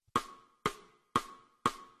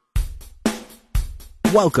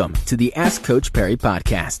Welcome to the Ask Coach Perry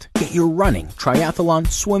podcast. Get your running, triathlon,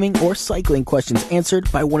 swimming, or cycling questions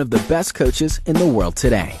answered by one of the best coaches in the world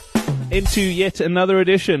today. Into yet another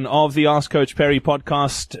edition of the Ask Coach Perry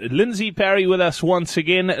podcast. Lindsay Perry with us once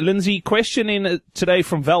again. Lindsay, question in today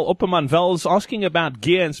from Val Opperman. Val's asking about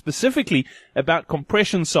gear and specifically about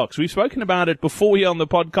compression socks. We've spoken about it before here on the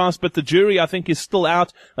podcast, but the jury, I think, is still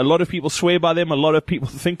out. A lot of people swear by them. A lot of people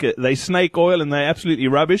think they snake oil and they're absolutely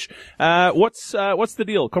rubbish. What's the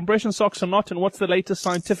deal? Compression socks or not, and what's the latest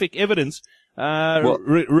scientific evidence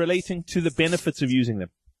relating to the benefits of using them?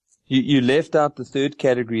 You left out the third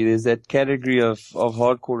category. There's that category of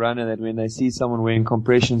hardcore runner that when they see someone wearing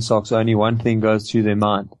compression socks, only one thing goes through their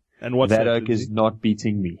mind. And what's that oak is not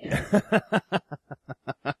beating me.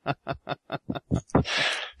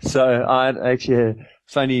 So I actually had a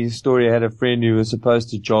funny story. I had a friend who was supposed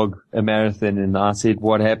to jog a marathon, and I said,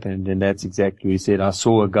 what happened? And that's exactly what he said. I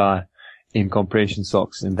saw a guy in compression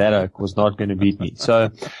socks, and that oak was not going to beat me.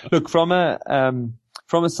 So look, from a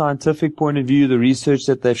scientific point of view, the research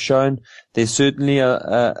that they've shown, there's certainly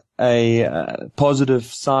a positive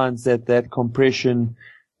signs that compression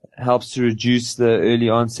helps to reduce the early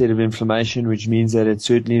onset of inflammation, which means that it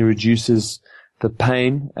certainly reduces the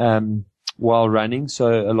pain while running.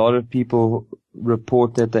 So a lot of people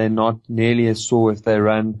report that they're not nearly as sore if they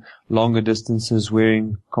run longer distances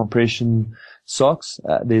wearing compression socks.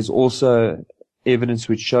 There's also evidence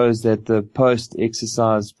which shows that the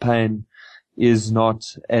post-exercise pain is not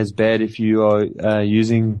as bad if you are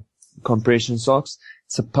using compression socks.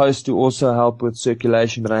 It's supposed to also help with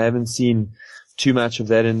circulation, but I haven't seen too much of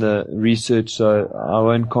that in the research, so I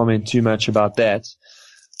won't comment too much about that.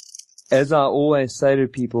 As I always say to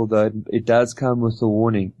people, though, it does come with a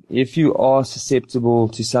warning. If you are susceptible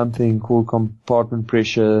to something called compartment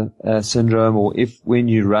pressure syndrome, or if when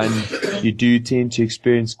you run you do tend to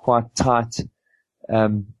experience quite tight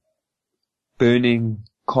burning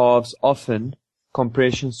calves, often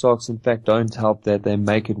compression socks in fact don't help that, they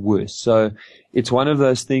make it worse. So it's one of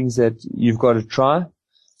those things that you've got to try.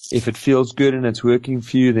 If it feels good and it's working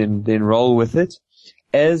for you, then roll with it.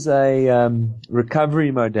 As a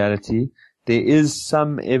recovery modality, there is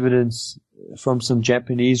some evidence from some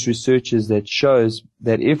Japanese researchers that shows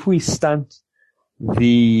that if we stunt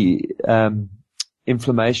the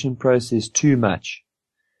inflammation process too much,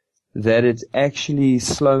 that it's actually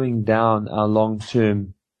slowing down our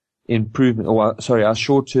long-term improvement, our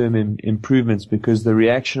short-term improvements, because the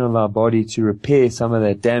reaction of our body to repair some of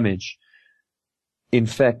that damage, in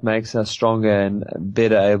fact, makes us stronger and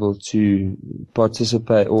better able to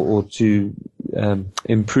participate or to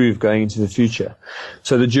improve going into the future.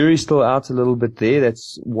 So the jury's still out a little bit there.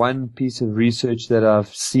 That's one piece of research that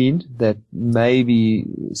I've seen that maybe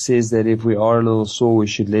says that if we are a little sore, we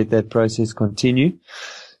should let that process continue.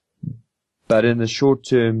 But in the short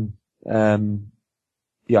term, I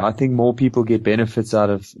think more people get benefits out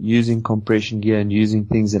of using compression gear and using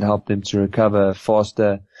things that help them to recover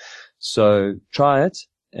faster. So try it,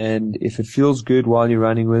 and if it feels good while you're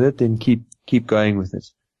running with it, then keep going with it.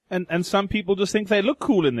 And some people just think they look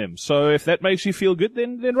cool in them. So if that makes you feel good,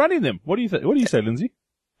 then run in them. What do you say, Lindsay?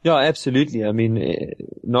 Yeah, absolutely. I mean,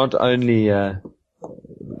 not only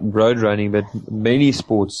road running, but many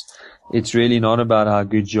sports, it's really not about how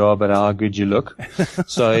good you are, but how good you look.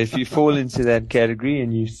 So if you fall into that category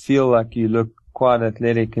and you feel like you look quite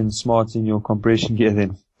athletic and smart in your compression gear,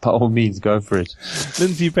 then by all means, go for it.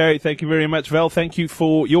 Lindsay Perry, thank you very much. Val, thank you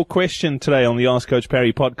for your question today on the Ask Coach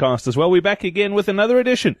Perry podcast as well. We're back again with another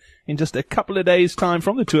edition in just a couple of days' time.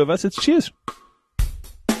 From the two of us, it's cheers.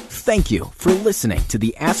 Thank you for listening to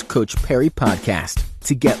the Ask Coach Perry podcast.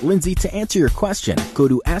 To get Lindsay to answer your question, go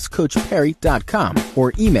to AskCoachPerry.com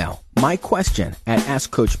or email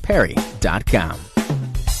myquestion@AskCoachPerry.com.